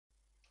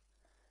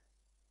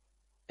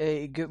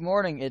Hey, good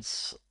morning.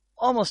 It's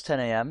almost 10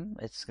 a.m.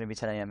 It's going to be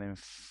 10 a.m. in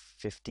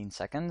 15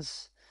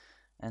 seconds.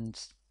 And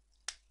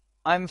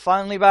I'm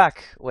finally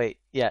back. Wait,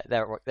 yeah,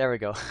 there we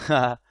go.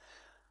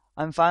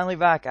 I'm finally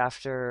back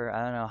after,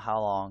 I don't know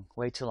how long.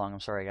 Way too long. I'm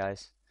sorry,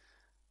 guys.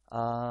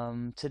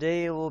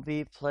 Today we'll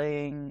be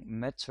playing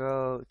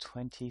Metro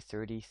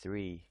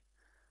 2033.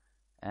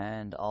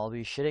 And I'll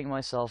be shitting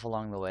myself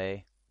along the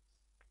way.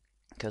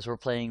 Because we're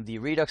playing the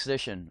Redux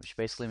Edition, which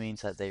basically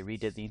means that they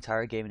redid the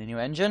entire game in a new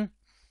engine.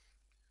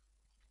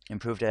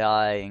 Improved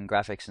AI and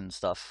graphics and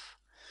stuff.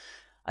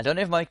 I don't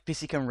know if my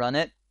PC can run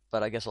it,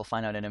 but I guess we'll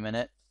find out in a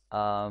minute.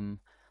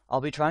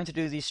 I'll be trying to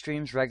do these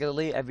streams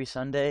regularly every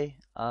Sunday.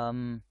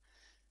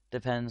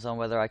 Depends on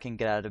whether I can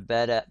get out of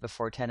bed at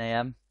before 10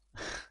 a.m.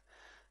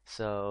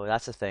 So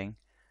that's a thing.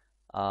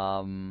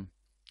 And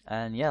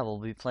yeah, we'll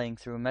be playing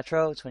through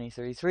Metro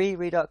 2033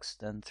 Redux,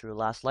 then through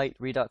Last Light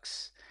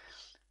Redux,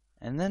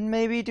 and then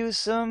maybe do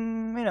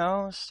some,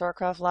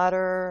 StarCraft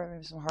Ladder,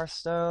 maybe some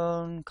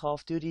Hearthstone, Call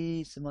of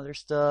Duty, some other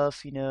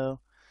stuff,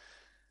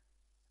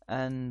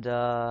 And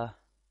yeah,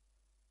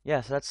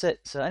 so that's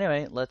it. So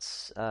anyway,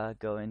 let's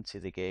go into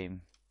the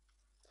game.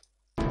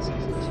 Is it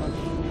this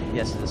one?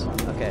 Yes, this one.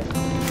 Okay.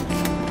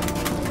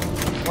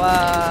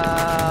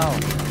 Wow!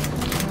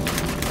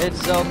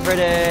 It's so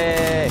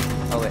pretty!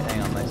 Oh wait,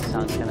 hang on, my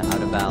sound's kind of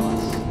out of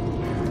balance.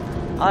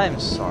 I'm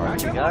sorry,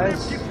 you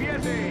guys.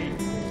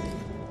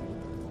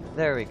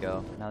 There we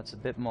go. Now it's a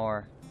bit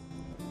more...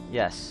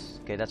 Yes.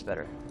 Okay, that's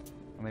better.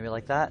 Or maybe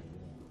like that?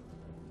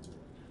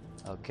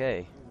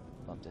 Okay.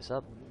 Bump this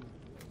up.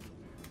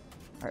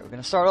 Alright, we're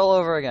gonna start all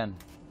over again.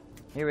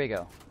 Here we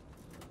go.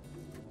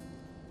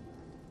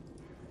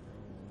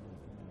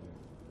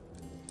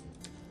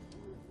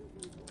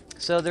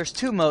 So there's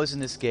two modes in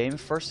this game.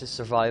 First is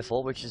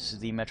survival, which is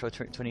the Metro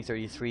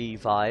 2033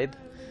 vibe.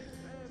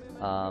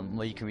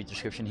 Well, you can read the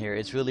description here.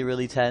 It's really,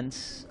 really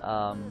tense.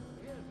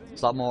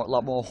 It's a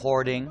lot more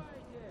hoarding.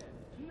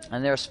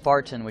 And there's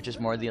Spartan, which is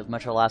more the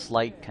Metro Last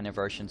Light kind of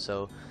version,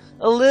 so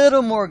a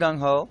little more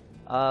gung-ho,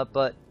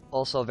 but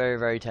also very,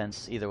 very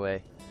tense either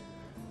way.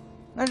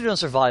 I'm doing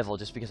survival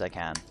just because I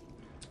can.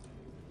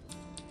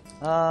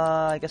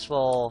 I guess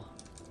we'll...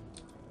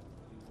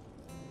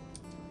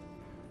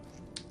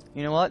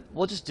 You know what?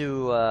 We'll just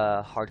do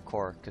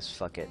hardcore, because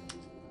fuck it.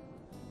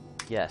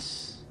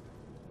 Yes.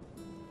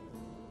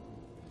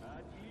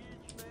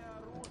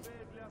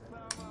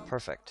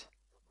 Perfect.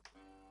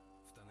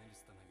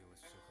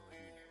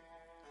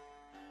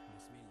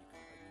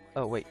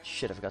 Oh wait,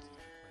 shit, I forgot.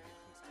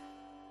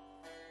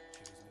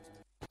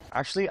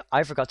 Actually,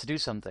 I forgot to do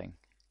something.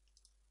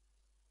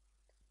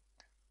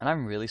 And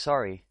I'm really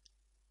sorry.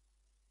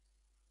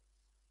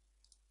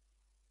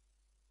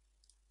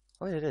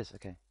 Oh, it is,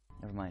 okay.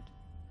 Never mind.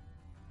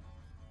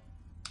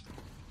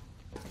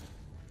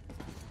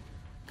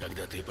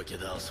 Когда ты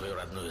покидал свою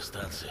родную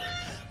станцию,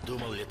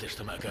 думал ли ты,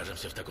 что мы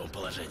окажемся в таком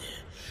положении?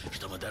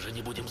 Что мы даже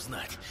не будем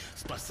знать,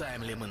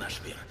 спасаем ли мы наш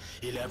мир,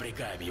 или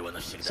обрекаем его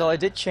навсегда? So I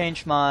did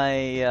change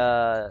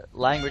my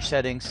language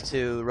settings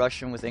to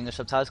Russian with English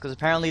subtitles, because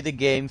apparently the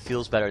game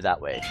feels better that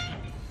way.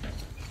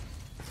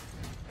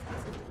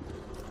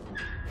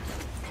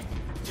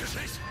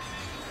 Держись.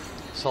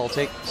 So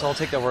I'll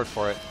take their word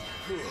for it.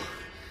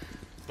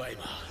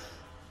 Поймал.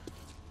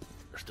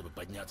 Чтобы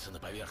подняться на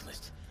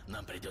поверхность,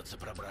 нам придется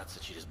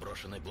пробраться через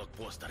брошенный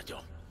блокпост,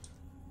 Артём.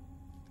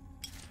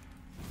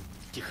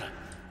 Тихо.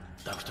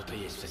 Там что-то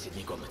есть в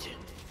соседней комнате.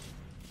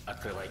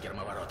 Открывай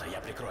гермоворота, я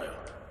прикрою.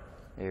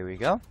 Here we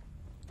go.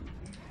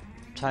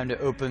 Time to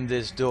open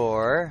this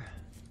door.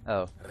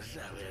 Oh.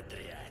 Ржавая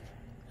дрянь.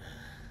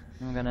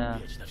 I'm gonna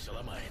Вечно всё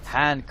ломается.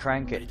 hand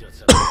crank it.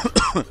 Придется...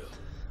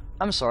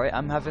 I'm sorry,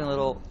 I'm having a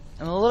little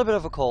bit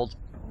of a cold.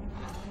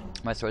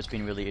 My throat's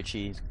been really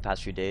itchy the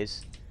past few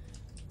days.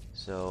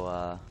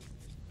 So,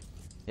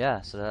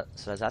 yeah, so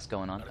that's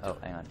going on. Oh,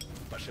 hang on.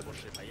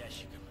 Пошебурши по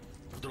ящикам.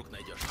 Вдруг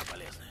найдешь что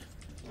полезное.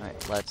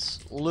 Alright, let's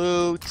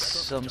loot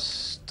some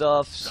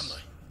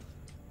stuff.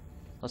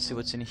 Let's see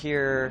what's in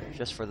here,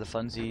 just for the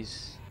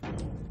funsies.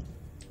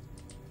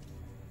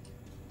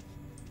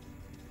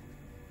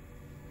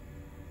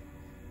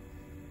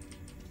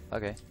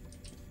 Okay.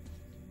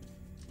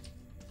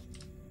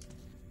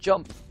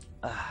 Jump!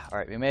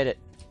 Alright, we made it.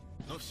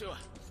 Ну все,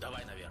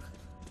 давай наверх.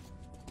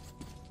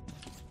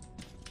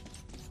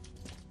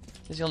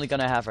 This is the only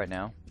gun I have right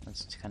now.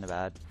 That's kind of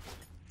bad.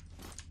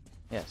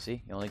 Yeah,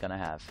 see? The only gun I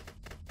have.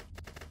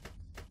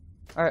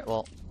 Alright,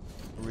 well.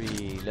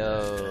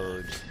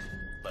 Reload.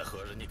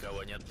 Похоже,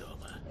 никого нет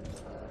дома.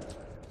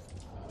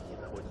 Не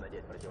забудь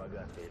надеть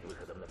противогаз перед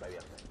выходом на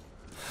поверхность.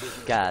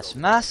 Gas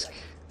mask.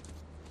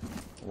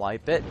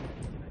 Wipe it.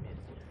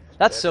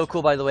 That's so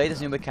cool, by the way, this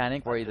new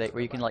mechanic where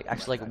you can like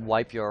actually like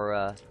wipe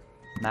your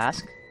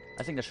mask.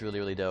 I think that's really,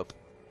 really dope.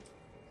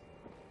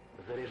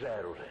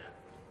 Заряжай оружие.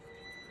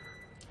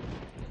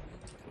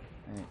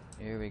 Alright,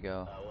 here we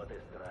go. А вот и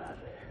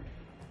стражи.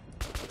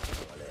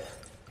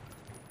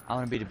 I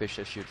want to be the bitch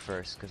that shoot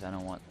first, because I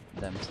don't want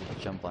them to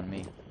jump on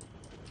me.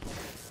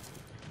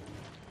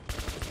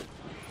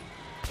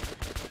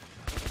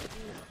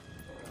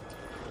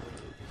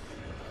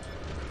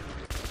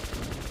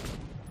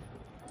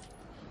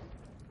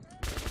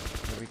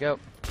 go.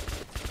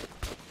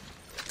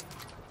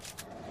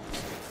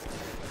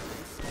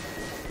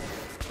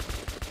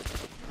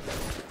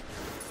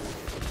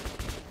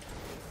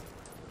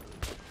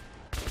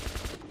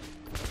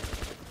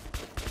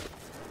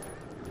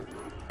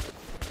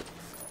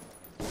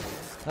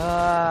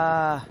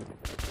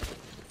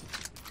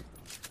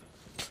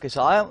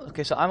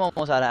 Okay, so I'm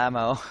almost out of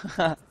ammo.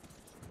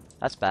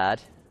 That's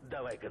bad.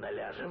 Давай-ка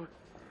наляжем.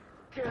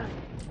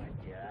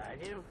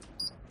 Потянем.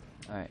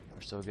 Alright,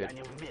 we're still good.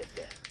 Тянем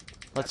вместе.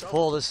 Let's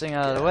pull this thing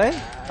out of the way.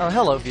 Oh,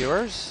 hello,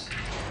 viewers.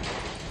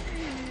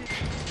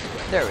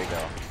 There we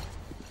go.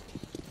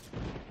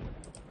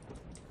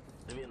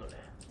 Двинули.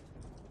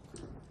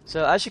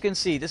 So, as you can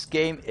see, this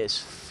game is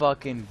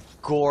fucking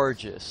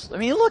gorgeous. I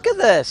mean, look at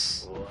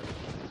this! Вот.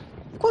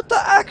 What the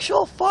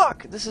actual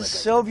fuck? This is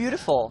so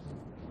beautiful.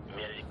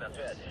 Медик на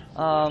связи.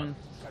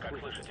 Как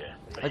слышите?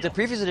 Like the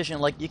previous edition,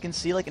 like you can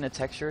see like in the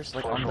textures,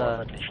 like on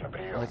the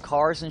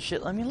cars and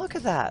shit. I mean, look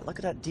at that! Look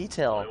at that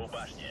detail. Мы у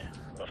башни.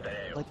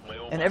 Повторяю, Like, мы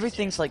у and башни.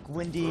 everything's like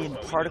windy and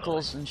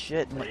particles and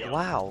shit. And like,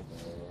 wow,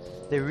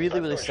 they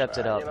really stepped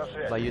it up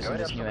by using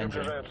this new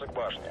engine.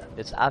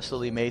 It's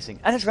absolutely amazing,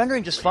 and it's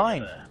rendering just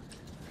fine.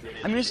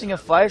 I'm using a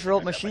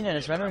 5-year-old machine and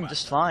it's rendering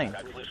just fine.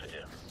 Как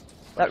слышите?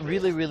 That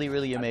really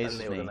amazes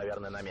Остальные me. уже,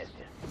 наверное, на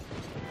месте.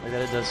 Like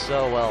that it does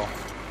so well.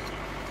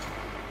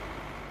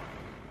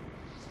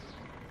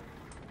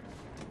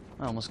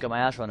 I almost got my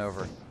ass run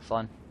over.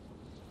 Fun.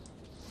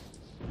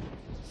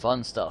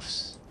 Fun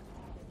stuffs.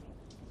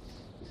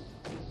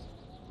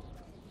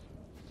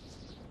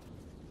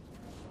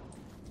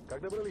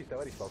 Как добрались,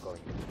 товарищ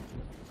полковник?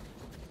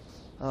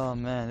 Oh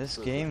man, this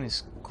game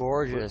is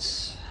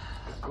gorgeous.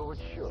 Какого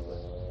черта?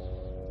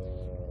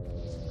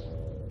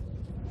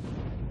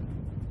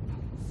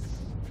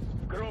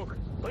 Круг,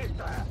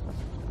 быстро!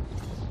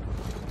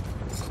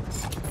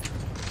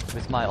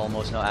 With my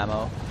almost no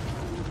ammo.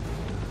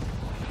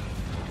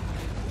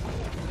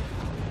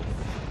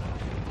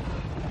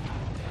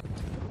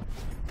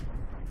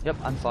 Yep,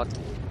 I'm fucked.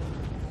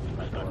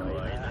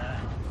 Спокойно.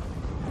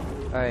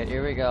 Alright,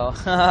 here we go.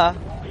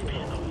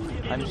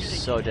 I'm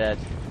so dead.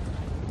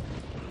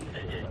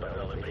 Здесь,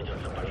 пожалуй,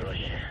 придется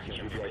пожестче,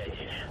 чем в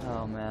библиотеке.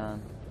 Oh man.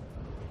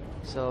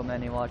 So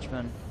many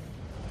watchmen.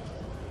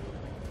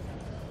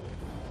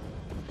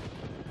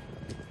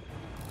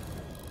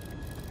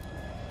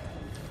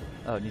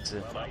 Oh, it needs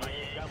to.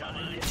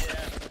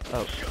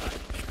 Oh.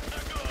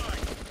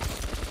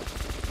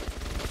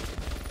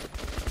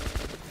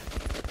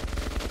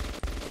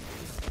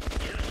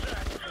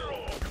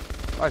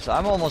 Alright, so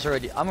I'm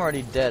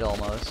already dead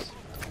almost.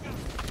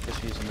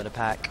 Just using the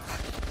pack.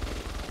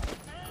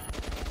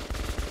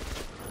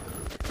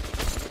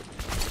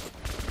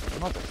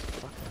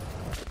 Motherfucker.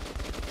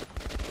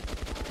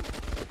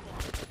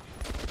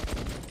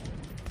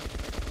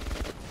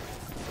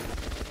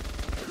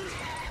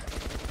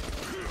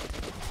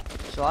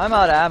 So I'm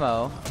out of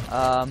ammo.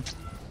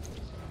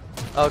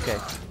 Okay.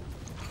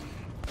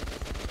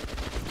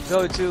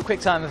 Go to quick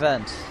time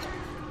event.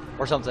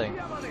 Or something.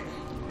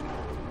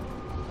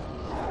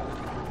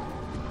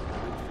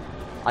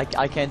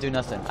 I can't do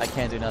nothing. I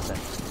can't do nothing.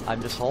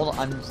 I'm just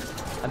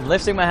I'm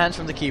lifting my hands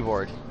from the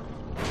keyboard.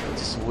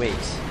 Just wait.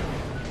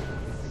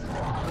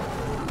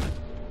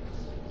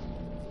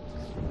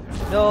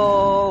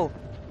 No.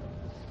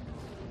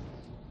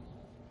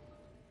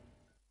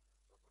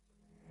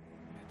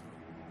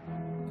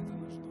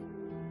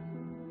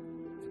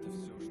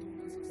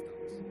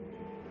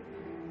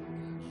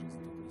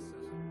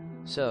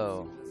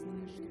 So,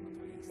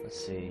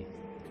 let's see.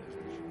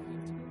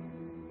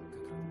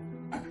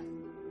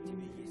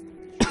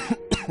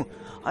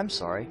 I'm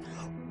sorry.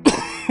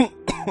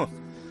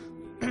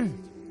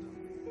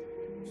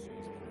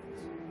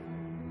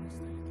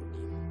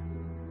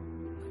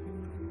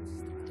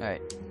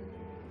 Alright,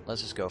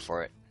 let's just go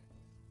for it.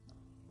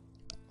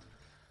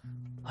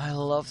 I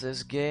love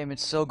this game,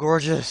 it's so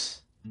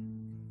gorgeous.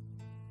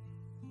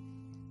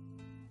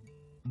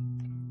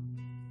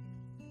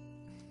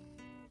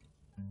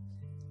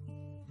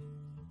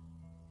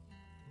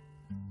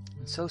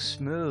 It's so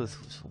smooth.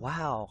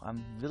 Wow,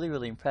 I'm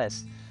really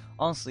impressed.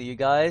 Honestly, you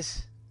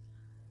guys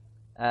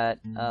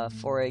at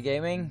 4A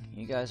Gaming,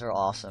 you guys are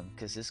awesome,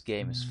 because this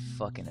game is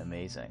fucking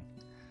amazing.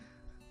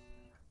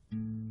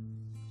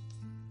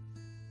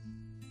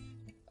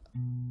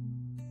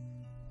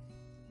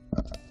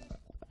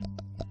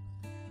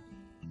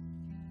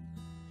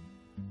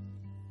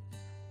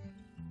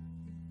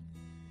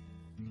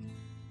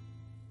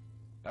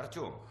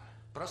 Артём,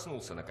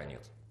 проснулся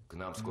наконец. К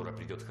нам скоро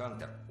придет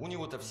Хантер. У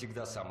него-то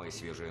всегда самые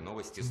свежие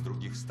новости с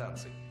других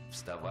станций.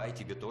 Вставай,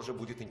 тебе тоже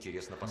будет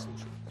интересно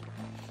послушать.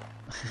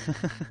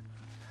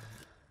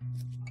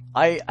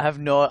 I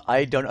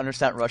don't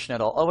understand Russian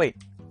at all. Oh wait.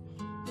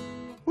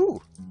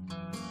 Ooh.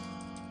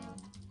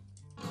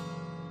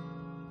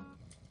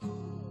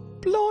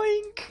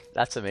 Bloink.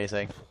 That's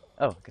amazing.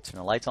 Oh, get to turn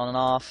the lights on and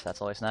off.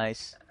 That's always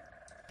nice.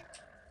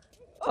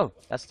 Oh,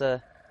 that's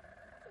the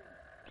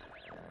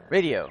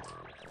radio.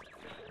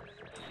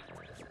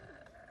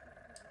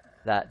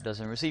 That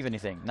doesn't receive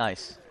anything.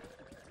 Nice.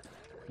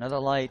 Another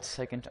light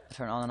I can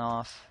turn on and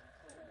off.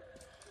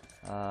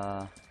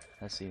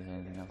 Let's see if there's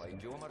anything else.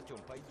 Пойдем, Артем,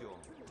 пойдем.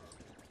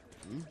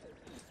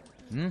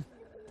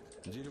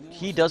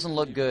 He doesn't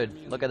look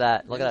good. Look at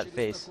that. Look at that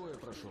face.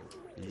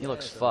 He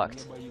looks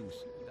fucked.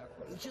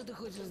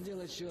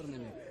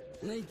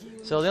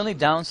 So the only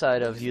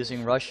downside of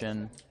using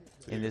Russian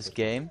in this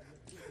game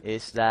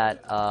is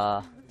that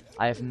I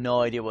have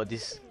no idea what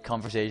these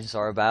conversations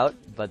are about,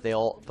 but they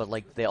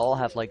all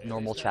have like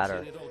normal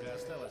chatter,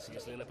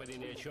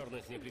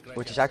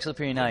 which is actually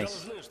pretty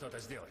nice.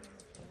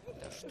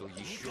 Да что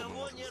еще мы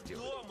можем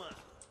сделать?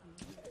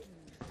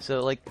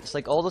 So like it's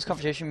like all this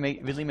conversation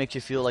really makes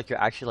you feel like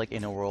you're actually like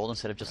in a world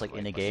instead of just like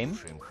in a game.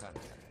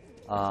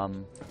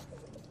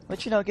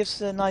 Which, you know,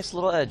 gives a nice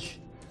little edge.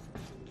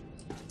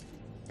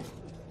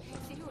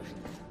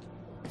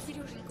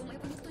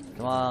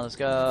 Come on, let's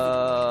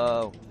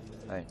go.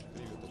 Alright.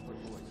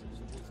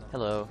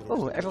 Hello.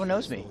 Oh, everyone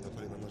knows me.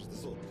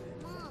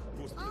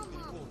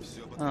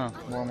 Huh,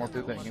 more and more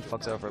people getting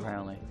fucked over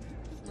apparently.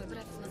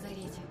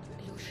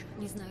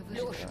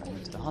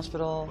 Into the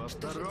hospital.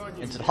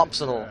 Into the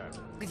hospital.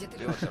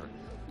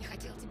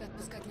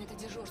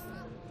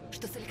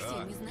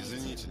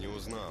 Извините, не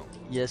узнал.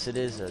 Yes, it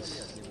is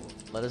us.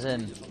 Let us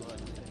in.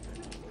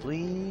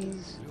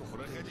 Please.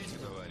 Проходите,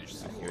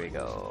 товарищ. Here we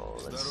go.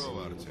 Let's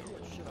Здорово, see.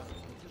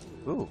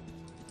 Артем. Ooh.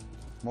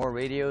 More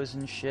radios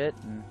and shit,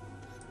 and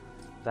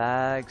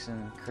bags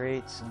and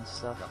crates and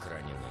stuff. Как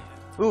раненые.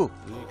 Ooh.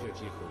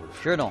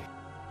 Journal.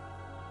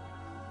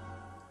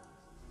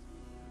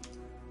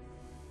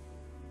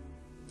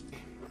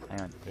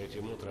 Hang on.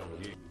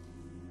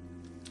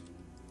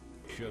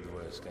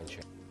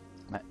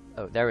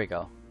 Oh, there we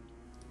go.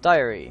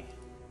 Diary.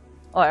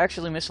 Oh, I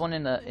actually missed one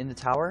in the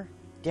tower.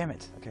 Damn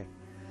it. Okay.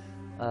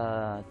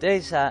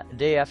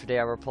 Day after day,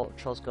 our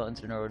patrols go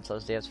into the northern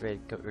slopes. Day after day,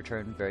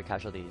 return very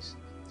casualties.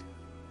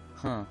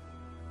 Huh.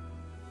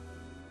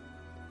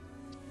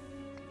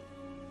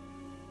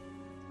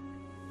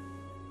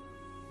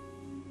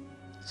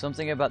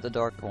 Something about the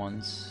dark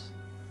ones.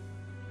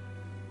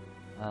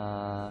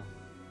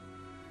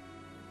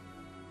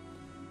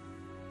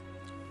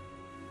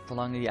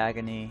 Prolong the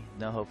agony,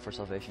 no hope for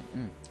salvation.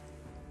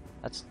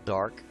 That's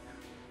dark.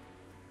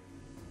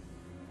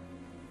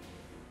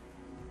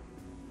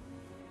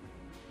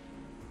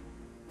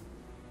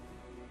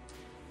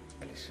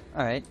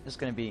 Alright, this is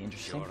gonna be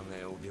interesting.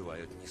 Черные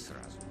убивают не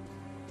сразу.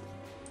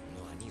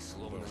 Но они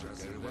словно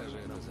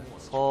разрывают нам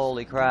мозг.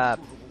 Holy crap.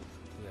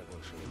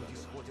 Люди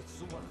сходят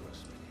с ума.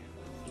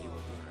 И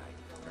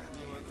умирают рано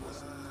или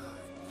поздно.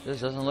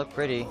 This doesn't look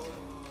pretty.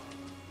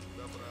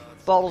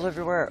 Bottles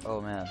everywhere.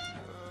 Oh man.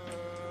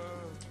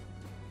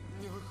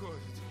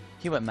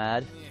 He went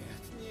mad.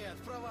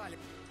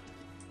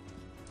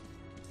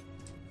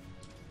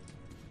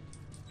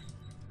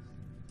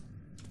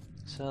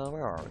 So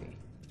where are we?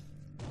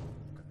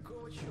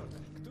 Какого черта?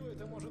 Кто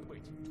это может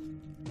быть?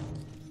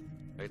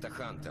 Это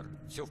Хантер.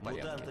 Все в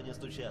порядке. Мутанты не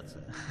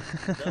стучатся.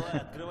 Давай,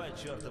 открывай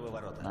чертовы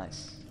ворота.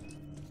 Nice.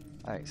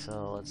 Alright,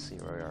 so let's see,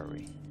 where are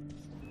we?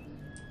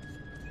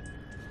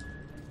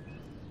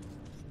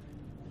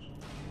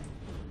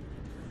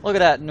 Look at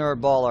that nerd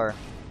baller.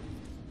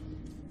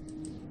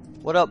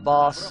 What up,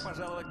 boss? Добро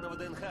пожаловать на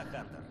ВДНХ,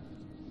 Хантер.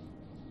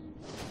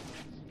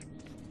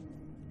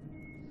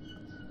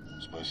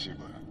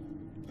 Спасибо.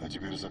 А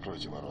теперь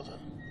закройте ворота.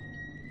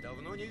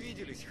 Давно не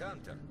виделись,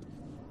 Хантер.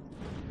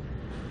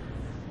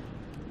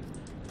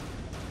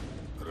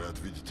 Рад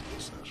видеть тебя,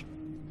 Саш.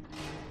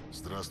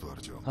 Здравствуй,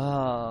 Артем.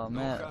 Oh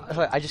man,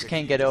 I just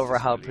can't get over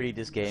how pretty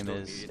this game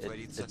is.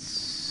 It's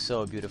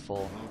so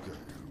beautiful. Ну как?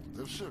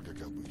 Да все как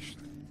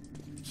обычно.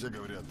 Все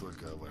говорят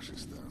только о вашей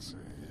станции.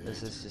 И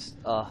This этих is just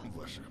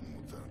ваших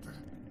мутантах.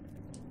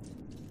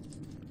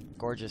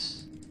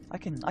 gorgeous. I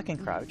can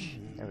crouch.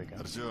 There we go.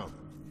 Артем,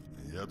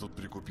 я тут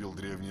прикупил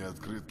древние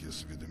открытки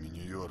с видами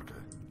Нью-Йорка.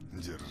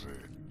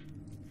 Держи.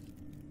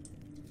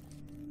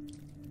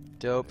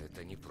 Dope.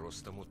 Это не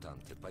просто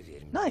мутанты,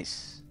 поверь мне.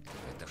 Nice.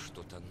 Это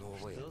что-то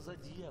новое. Что за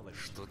дьявол?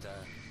 Что-то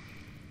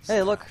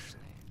Hey, look.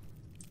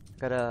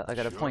 страшное. I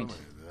got a point.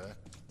 Чёрные, да?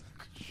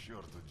 К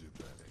черту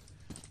детали.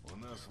 У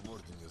нас в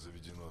Ордене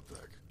заведено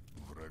так.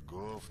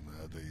 Врагов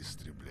надо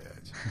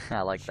истреблять.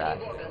 I like that.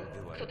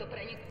 Кто-то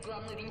проник в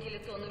главную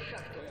вентиляционную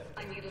шахту.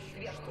 Они идут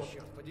сверху.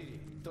 Черт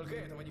подери, только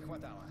этого не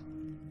хватало.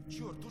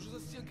 Черт, уже за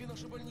стенкой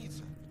наша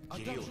больница. А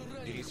там Кирилл, же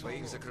раненых бери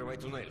своих, полно. закрывай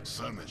туннель.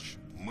 Саныч,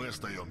 мы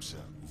остаемся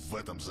в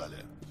этом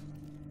зале.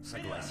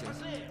 Согласен.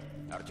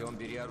 Артем,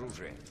 бери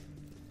оружие.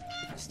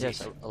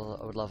 Yes, I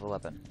would love a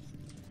weapon.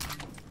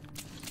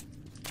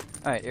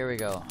 Alright, here we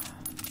go.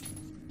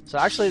 So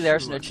actually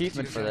there's an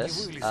achievement for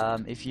this.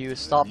 If you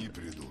stop Они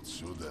придут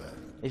сюда.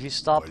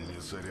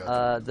 Больница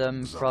рядом.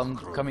 Them from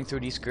coming through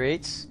these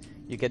grates,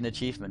 you get an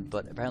achievement,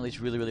 but apparently it's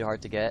really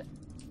hard to get.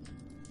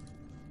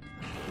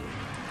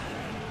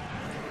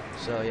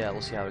 So yeah,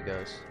 we'll see how it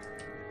goes.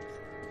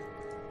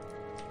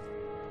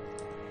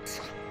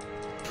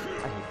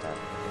 I hate that.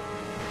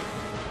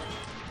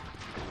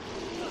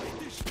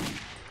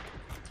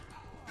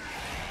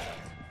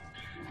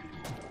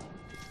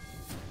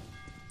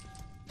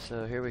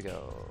 So here we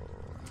go.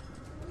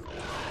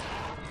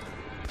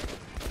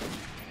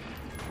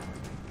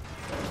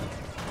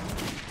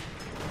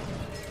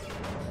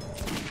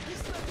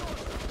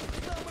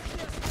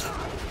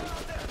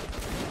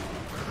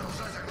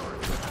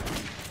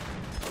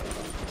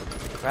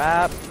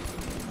 Crap.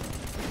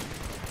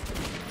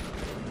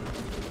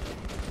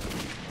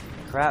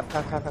 Crap,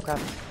 crap, crap, crap, crap.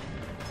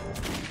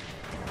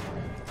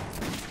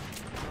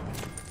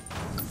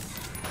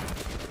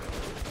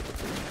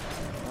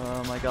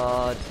 Oh my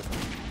god.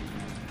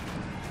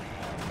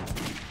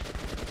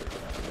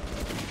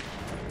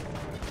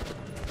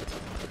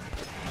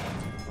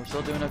 We're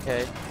still doing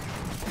okay.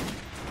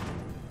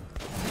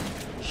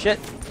 Shit!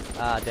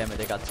 Ah, damn it,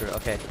 they got through.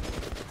 Okay.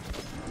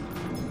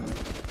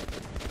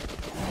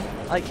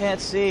 I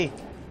can't see.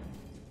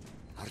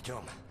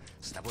 Артём,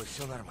 с тобой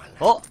все нормально.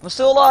 Oh, I'm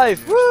still alive!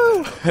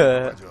 Woo!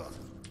 Пойдет.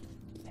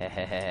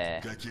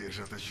 Хе-хе-хе. Какие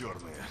же это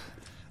черные?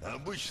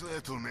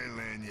 Обычная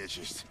туннельная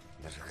нечисть.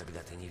 Даже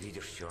когда ты не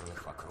видишь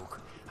черных вокруг,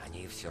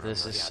 они все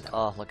This равно is... рядом.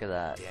 Oh, look at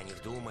that. Ты о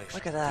них думаешь,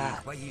 Look at ты that.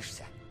 их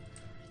боишься.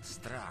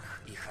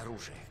 Страх их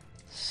оружие.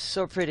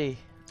 So pretty.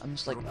 I'm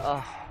just like,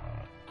 oh.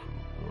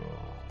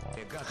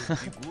 Те гады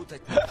бегут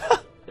от них.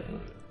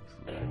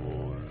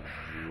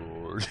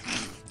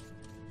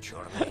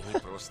 Черные не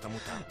просто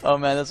мутанты. Oh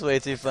man, that's way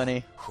too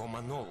funny.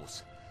 Homo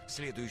novus,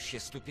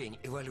 следующая ступень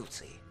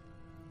эволюции.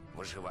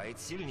 Выживает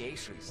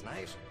сильнейший,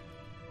 знаешь?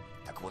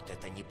 Так вот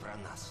это не про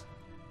нас.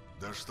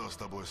 Да что с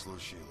тобой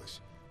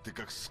случилось? Ты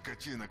как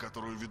скотина,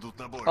 которую ведут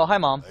на бой. Oh, hi,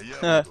 Mom. А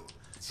я буду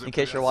In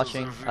case you're цепляться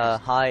watching, за жизнь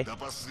hi. до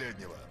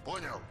последнего.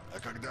 Понял? А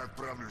когда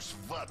отправлюсь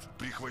в ад,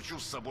 прихвачу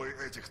с собой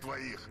этих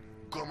твоих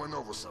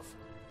комоновусов.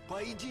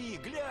 Пойди,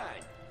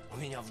 глянь! У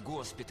меня в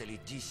госпитале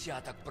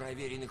десяток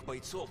проверенных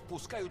бойцов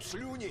пускают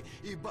слюни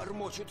и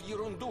бормочут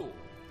ерунду.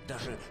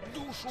 Даже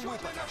душу мы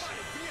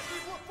потрошили.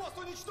 Внешний блокпост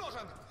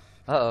уничтожен!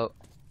 Uh-oh.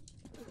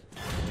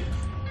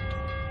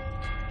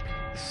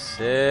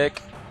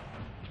 Sick.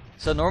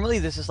 So normally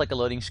this is like a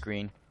loading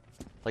screen.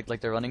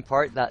 Like the running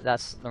part,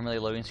 that's normally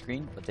a loading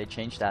screen, but they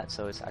changed that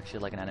so it's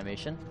actually like an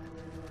animation.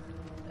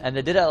 And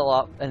they did it a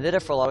lot, and they did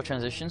it for a lot of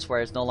transitions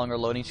where it's no longer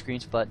loading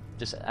screens but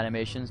just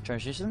animations,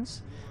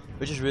 transitions,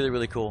 which is really,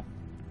 really cool.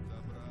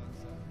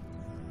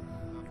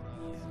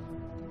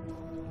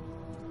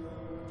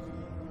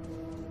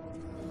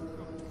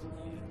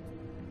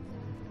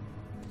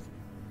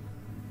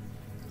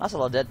 That's a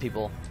lot of dead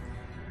people.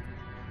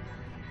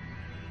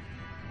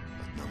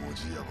 Одному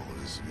дьяволу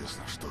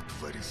известно, что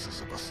творится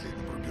за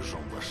последним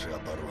рубежом вашей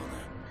обороны.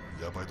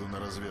 Я пойду на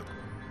разведку.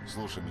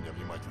 Слушай меня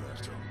внимательно,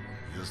 Артём.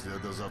 Если я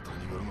до завтра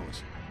не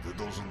вернусь, ты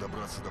должен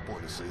добраться до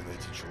полиса и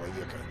найти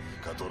человека,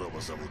 которого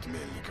зовут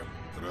Мельником.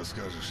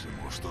 Расскажешь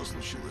ему, что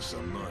случилось со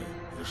мной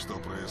и что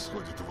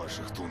происходит в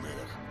ваших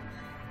туннелях.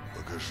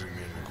 Покажи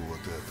Мельнику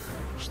вот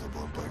это,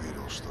 чтобы он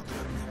поверил, что ты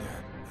от меня.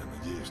 Я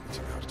надеюсь на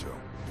тебя, Артём.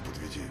 Не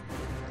подведи.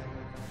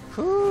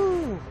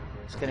 Whew,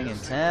 it's getting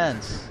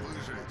intense.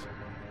 Выжить.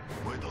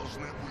 Мы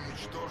должны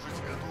уничтожить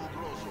эту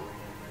угрозу.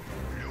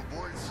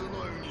 Любой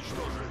ценой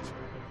уничтожить.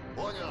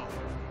 Понял?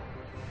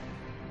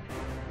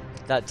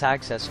 That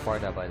tag says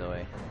Sparta, by the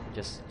way,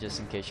 just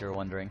in case you were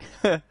wondering.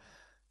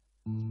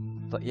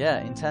 But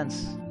yeah,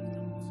 intense.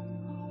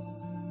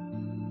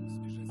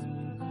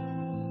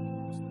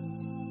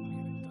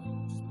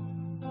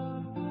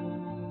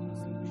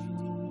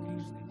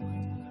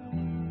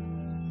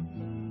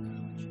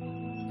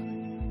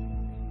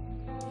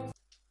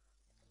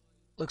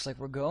 Looks like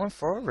we're going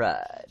for a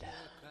ride.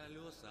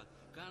 Колеса,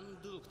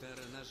 кондуктор,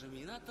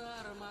 нажми на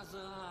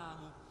тормоза.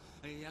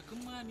 Я к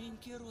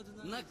маменьке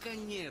родина.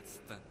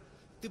 Наконец-то!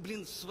 Ты,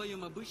 блин, в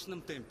своем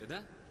обычном темпе,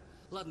 да?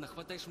 Ладно,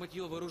 хватай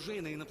шматьё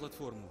оружейное и на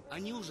платформу.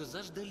 Они уже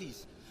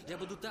заждались. Я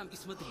буду там и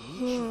смотри,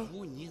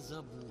 ничего не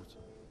забудь.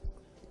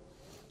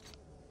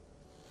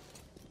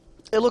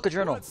 Hey, look, a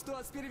journal.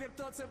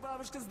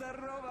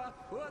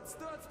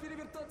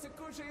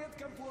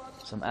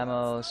 Some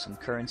ammo, some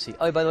currency.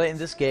 Oh, by the way, in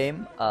this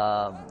game,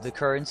 the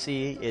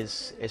currency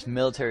is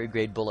military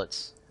grade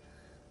bullets,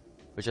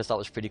 which I thought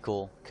was pretty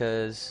cool.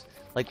 Cause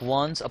like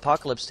once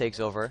Apocalypse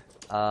takes over,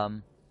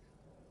 oh,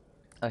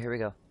 here we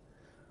go.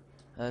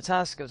 The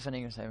task of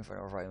defending your time for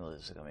overriding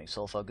is becoming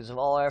sole focus of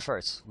all our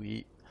efforts.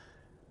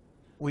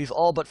 We've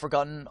all but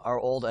forgotten our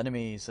old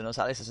enemies. The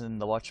Nosalis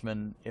and the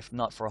Watchmen. If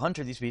not for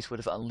Hunter, these beasts would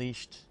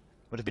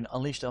have been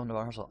unleashed on the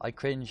Marshal. I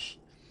cringe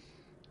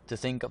to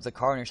think of the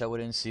carnage that would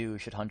ensue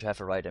should Hunter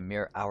have arrived a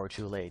mere hour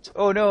too late.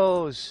 Oh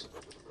noes!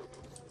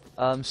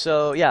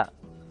 So yeah.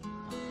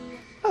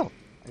 Oh,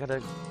 I got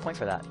a point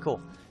for that.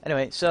 Cool.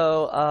 Anyway,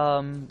 so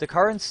the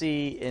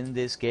currency in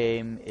this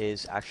game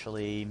is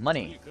actually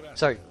money.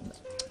 Sorry.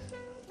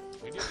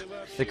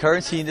 The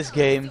currency in this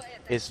game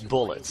is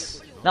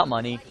bullets. Not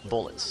money,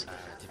 bullets.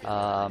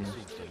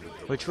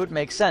 Which would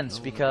make sense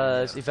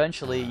because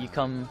eventually you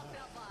come,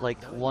 like,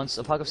 once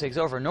Apocalypse takes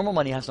over, normal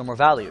money has no more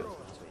value.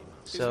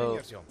 So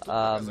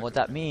what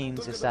that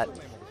means is that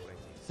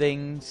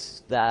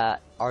things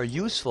that are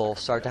useful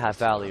start to have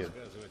value.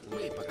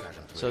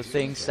 So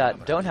things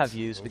that don't have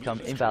use become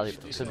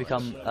invaluable, so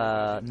become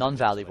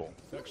non-valuable.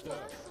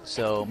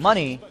 So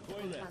money,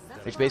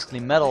 which basically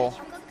metal,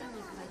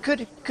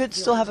 could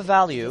still have a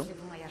value,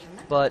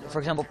 but for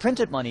example,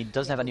 printed money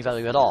doesn't have any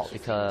value at all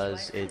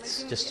because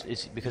it's just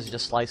a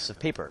slice of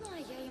paper.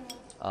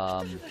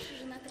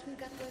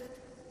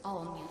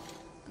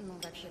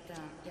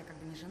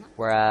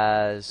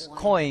 Whereas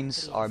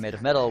coins are made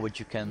of metal, which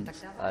you can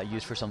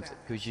use for something,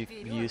 which you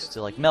use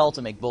to like melt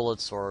and make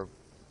bullets or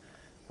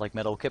like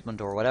metal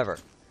equipment or whatever,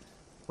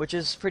 which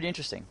is pretty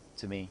interesting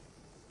to me.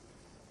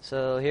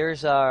 So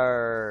here's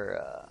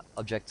our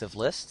objective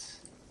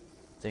list,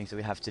 things that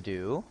we have to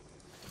do.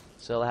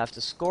 So I have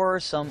to score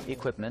some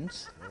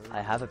equipment.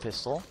 I have a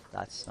pistol.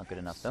 That's not good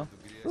enough though.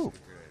 Ooh.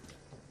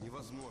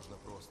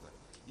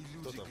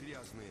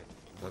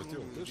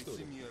 Артём, ты что?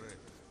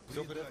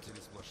 Всё в порядке?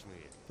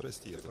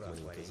 Прости, этот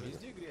маленький звук.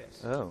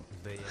 Oh.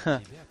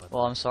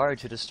 Well, I'm sorry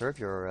to disturb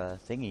your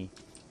thingy.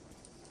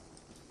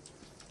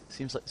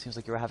 Seems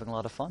like you were having a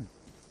lot of fun.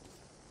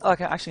 Oh, I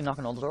can actually knock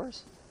on all the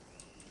doors.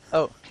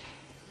 Oh.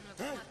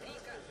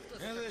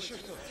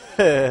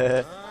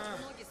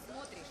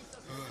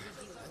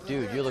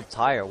 Dude, you look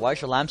tired. Why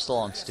is your lamp still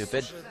on,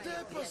 stupid?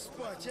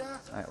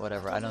 Alright,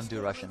 whatever. I don't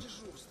do Russian.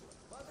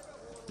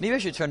 Maybe I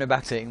should turn it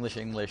back to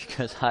English,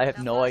 because I have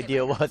no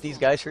idea what these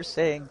guys are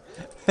saying.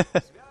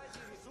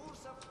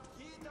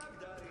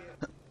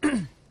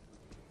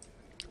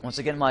 Once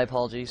again, my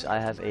apologies. I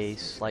have a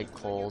slight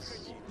cold.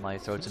 My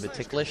throat's a bit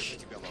ticklish,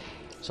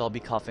 so I'll be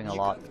coughing a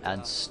lot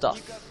and stuff.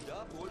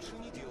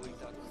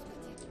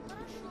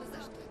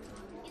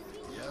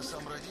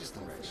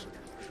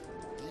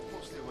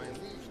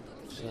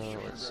 So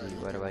let's see,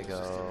 where do I go?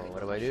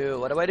 What do I do?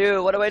 What do I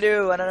do? What do I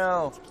do? I don't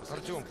know.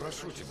 Артём,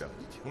 прошу тебя.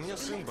 У меня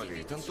сын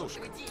болеет,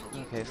 Антошка.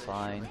 Okay,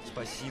 fine.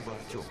 Спасибо,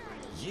 Артём.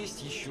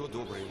 Есть еще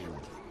добрые люди.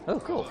 Oh,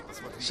 cool.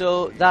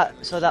 So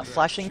that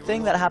flashing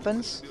thing that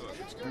happens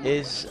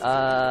is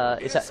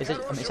it's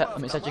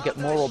that you get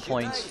moral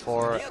points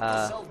for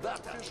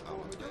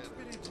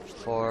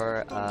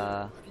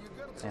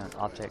hang on,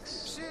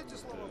 optics.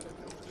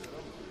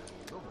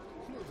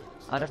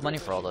 I don't have money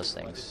for all those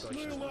things.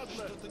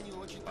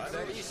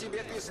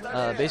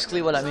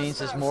 Basically what that means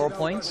is moral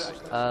points,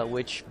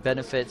 which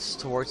benefits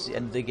towards the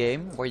end of the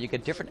game, where you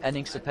get different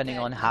endings depending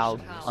on how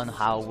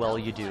well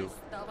you do.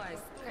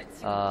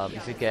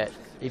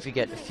 If you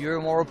get fewer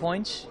moral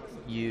points,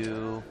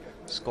 you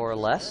score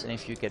less, and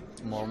if you get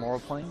more moral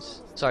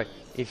points,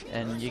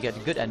 and you get a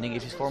good ending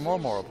if you score more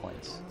moral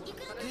points,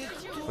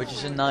 which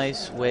is a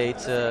nice way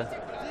to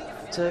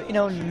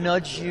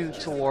nudge you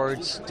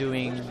towards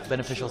doing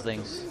beneficial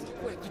things.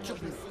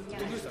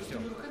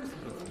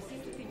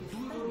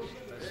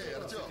 Эй,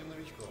 Артём,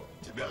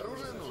 тебе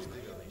оружие нужно?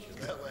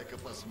 Давай-ка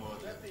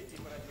посмотрим.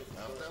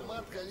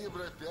 Автомат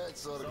калибра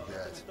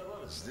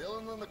 5,45.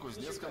 Сделано на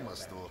Кузнецком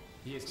мосту.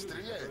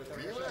 Стреляет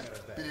криво,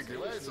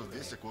 перегревается в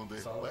 2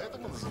 секунды.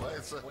 Поэтому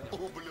называется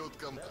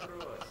ублюдком.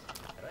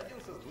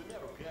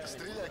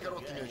 Стреляй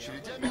короткими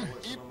очередями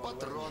и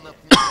патронов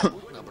не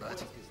забудь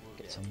набрать.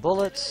 Get some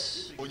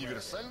bullets.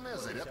 Универсальная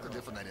зарядка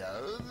для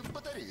фонаря.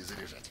 Батареи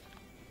заряжать.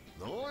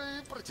 Ну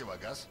и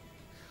противогаз.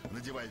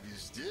 Надевай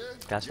везде,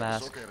 Gas где mask,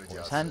 высокая always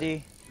радиация.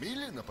 handy.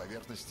 Или на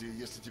поверхности,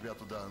 если тебя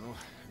туда,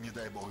 не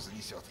дай бог,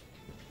 занесет.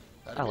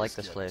 I like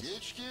this place.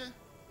 Аптечки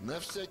на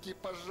всякий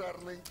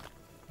пожарный.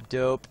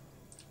 Dope.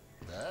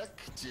 Так,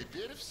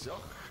 теперь все,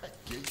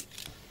 хоккей.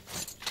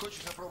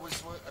 Хочешь опробовать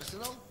свой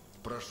арсенал?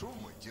 Прошу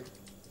в мой тир.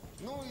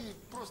 Ну и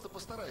просто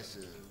постарайся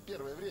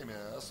первое время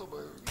особо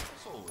не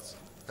высовываться.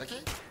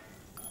 Окей?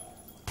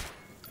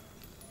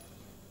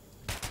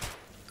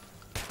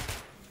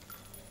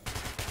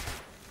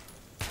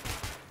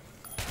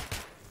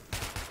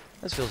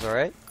 This feels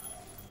alright.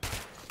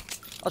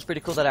 That's pretty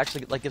cool that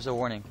actually gives a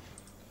warning.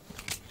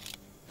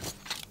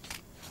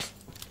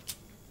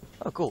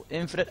 Oh cool,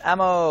 infinite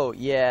ammo!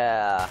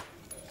 Yeah!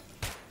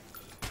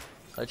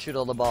 Let's shoot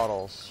all the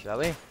bottles, shall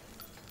we?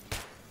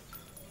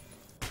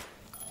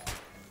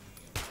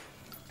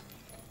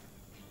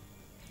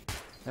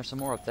 There's some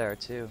more up there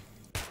too.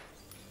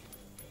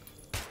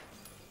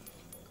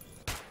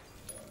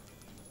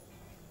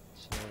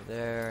 So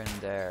there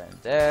and there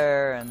and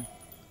there and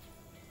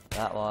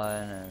that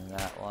one and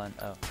that one.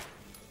 Oh.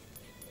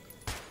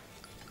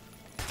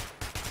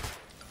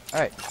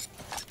 Alright.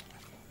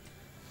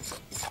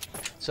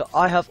 So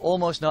I have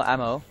almost no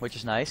ammo, which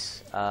is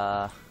nice.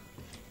 Well,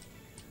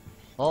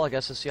 I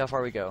guess let's see how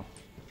far we go.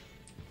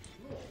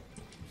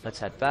 Let's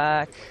head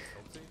back.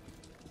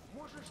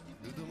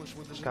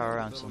 Scour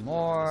around some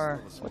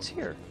more. What's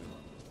here?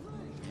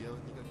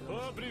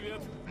 О,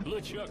 привет. Ну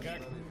чё,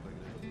 как?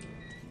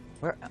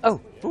 Where? Oh,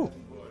 ooh.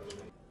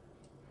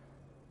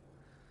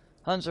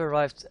 Hunter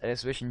arrived at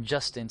exhibition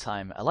just in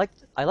time. I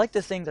like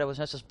to think that it was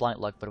not just blind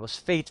luck, but it was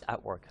fate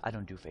at work. I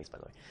don't do fates, by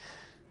the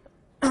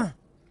way.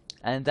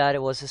 And that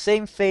it was the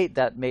same fate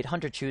that made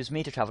Hunter choose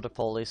me to travel to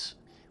Polis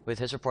with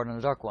his report on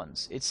the Dark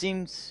Ones. It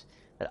seems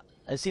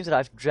that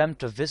I've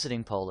dreamt of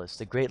visiting Polis,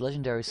 the great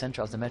legendary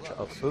center of the metro.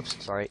 Oh,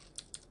 oops, sorry.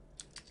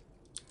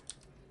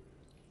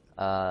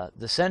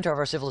 The center of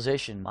our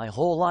civilization, my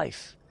whole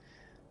life.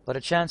 But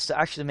a chance to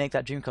actually make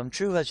that dream come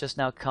true has just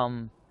now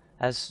come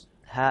has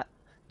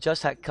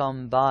just had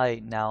come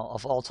by now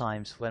of all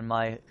times when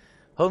my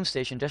home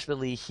station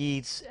desperately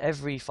heeds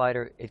every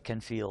fighter it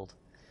can field.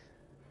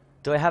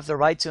 Do I have the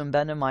right to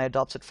abandon my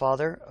adopted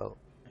father? Oh,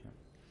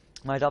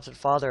 my adopted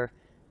father.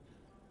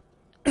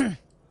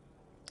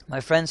 My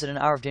friends in an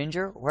hour of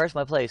danger? Where's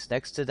my place?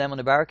 Next to them on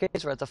the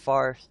barricades or at the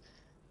far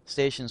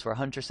stations where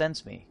Hunter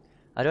sends me?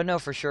 I don't know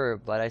for sure,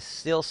 but I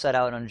still set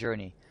out on a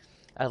journey.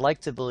 I'd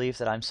like to believe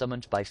that I'm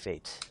summoned by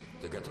fate.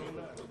 Ты готов?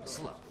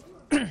 Слав.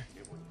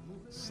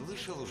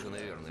 Слышал уже,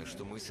 наверное,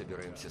 что мы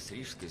собираемся с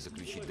Рижской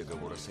заключить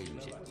договор о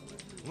союзе.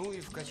 Ну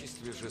и в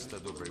качестве жеста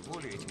доброй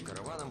воли этим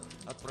караванам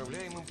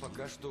отправляем им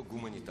пока что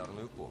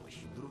гуманитарную помощь.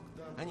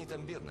 Они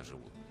там бедно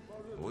живут.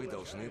 Вы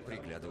должны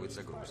приглядывать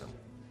за грузом.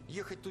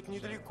 Ехать тут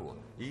недалеко,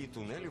 и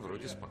туннели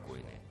вроде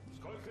спокойные.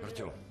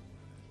 Артем,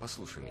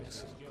 послушай меня,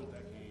 сын.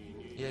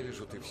 Я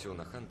вижу, ты все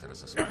на Хантера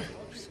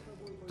засматриваешься.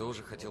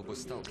 Тоже хотел бы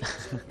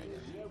сталкиваться,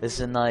 наверное. This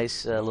is a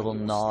nice little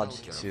nod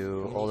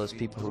to all those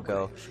people who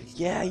go,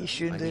 yeah, you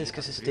shouldn't do this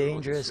because it's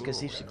dangerous, because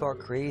these people are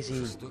crazy.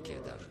 Жестокие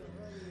даже.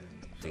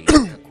 Ты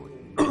такой.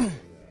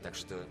 Так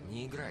что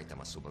не играй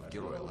там особо в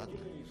героя, ладно?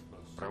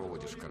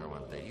 Проводишь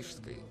караван до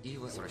Рижской и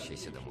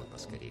возвращайся домой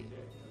поскорее.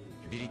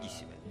 Береги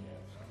себя.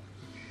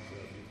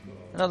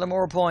 Another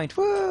more point.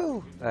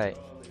 Woo! Alright.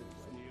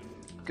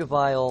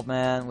 Goodbye, old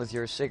man, with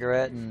your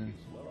cigarette and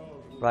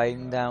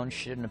writing down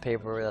shit in a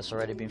paper that's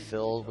already been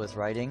filled with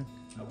writing.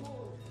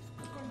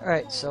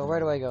 Alright, so where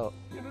do I go?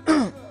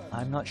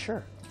 I'm not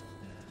sure.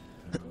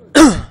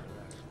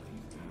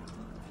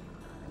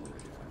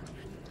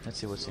 Let's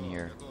see what's in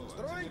here.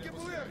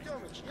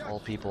 All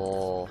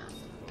people...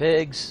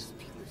 Pigs.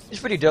 It's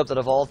pretty dope that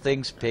of all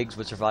things, pigs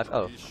would survive.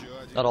 Oh,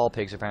 not all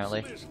pigs,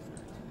 apparently.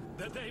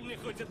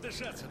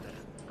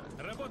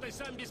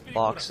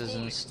 Boxes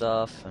and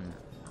stuff, and...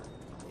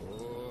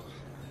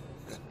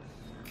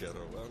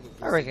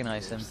 I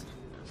recognize him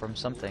from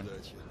something.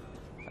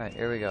 Alright,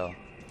 here we go.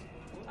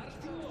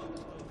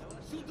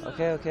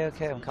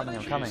 Okay, I'm coming.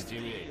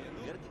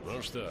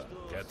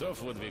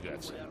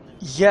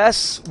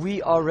 Yes,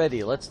 we are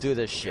ready. Let's do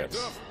this shit.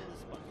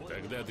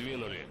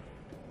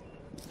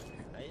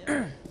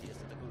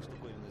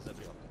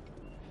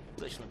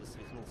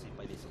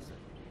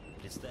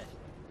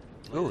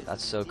 Ooh,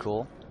 that's so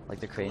cool. Like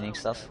the craning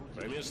stuff.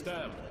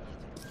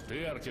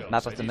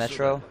 Map of the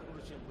metro.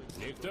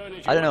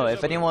 I don't know,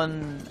 if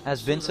anyone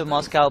has been to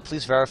Moscow,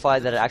 please verify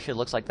that it actually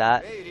looks like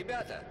that. Эй,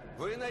 ребята,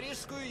 вы на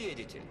Рижскую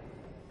едете?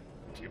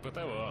 Типа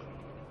того.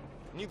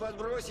 Не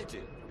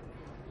подбросите?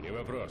 Не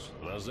вопрос,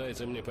 на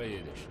Зайцем не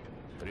поедешь.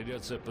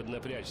 Придется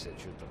поднапрячься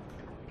чуток.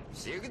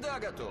 Всегда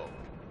готов.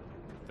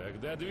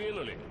 Тогда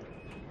двинули.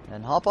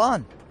 And hop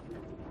on.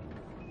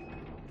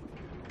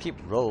 Keep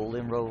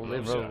rolling.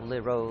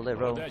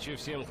 Удачи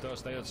всем, кто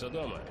остается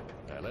дома.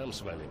 А нам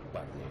с вами,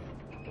 парни,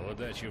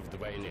 удачи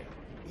вдвойне.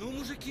 Ну,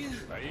 мужики,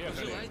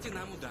 Поехали. желайте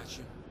нам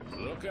удачи.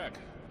 Ну как,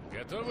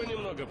 готовы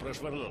немного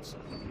прошвырнуться?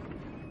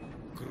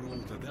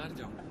 Круто, да,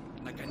 Артем?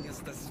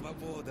 Наконец-то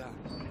свобода.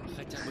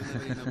 Хотя бы на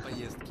время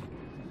поездки.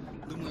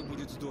 Думаю,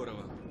 будет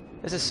здорово.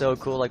 This is so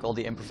cool, like all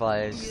the И это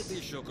improvised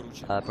еще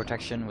круче.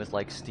 protection with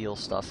like steel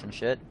stuff and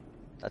shit.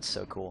 That's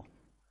so cool.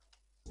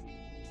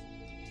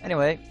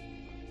 Anyway,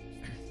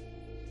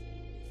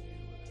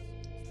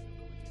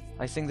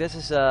 I think this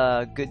is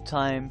a good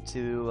time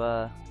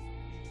to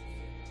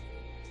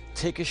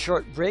take a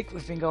short break.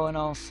 We've been going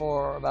on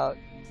for about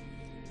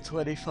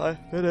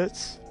 25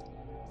 minutes.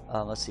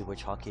 Let's see,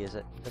 which hockey is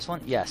it? This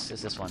one? Yes,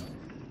 it's this one.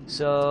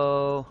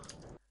 So,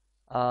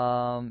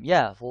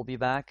 yeah, we'll be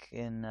back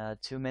in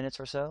 2 minutes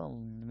or so.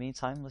 In the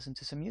meantime, listen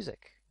to some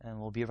music, and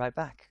we'll be right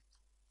back.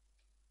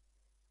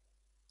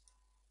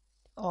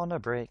 On a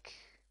break.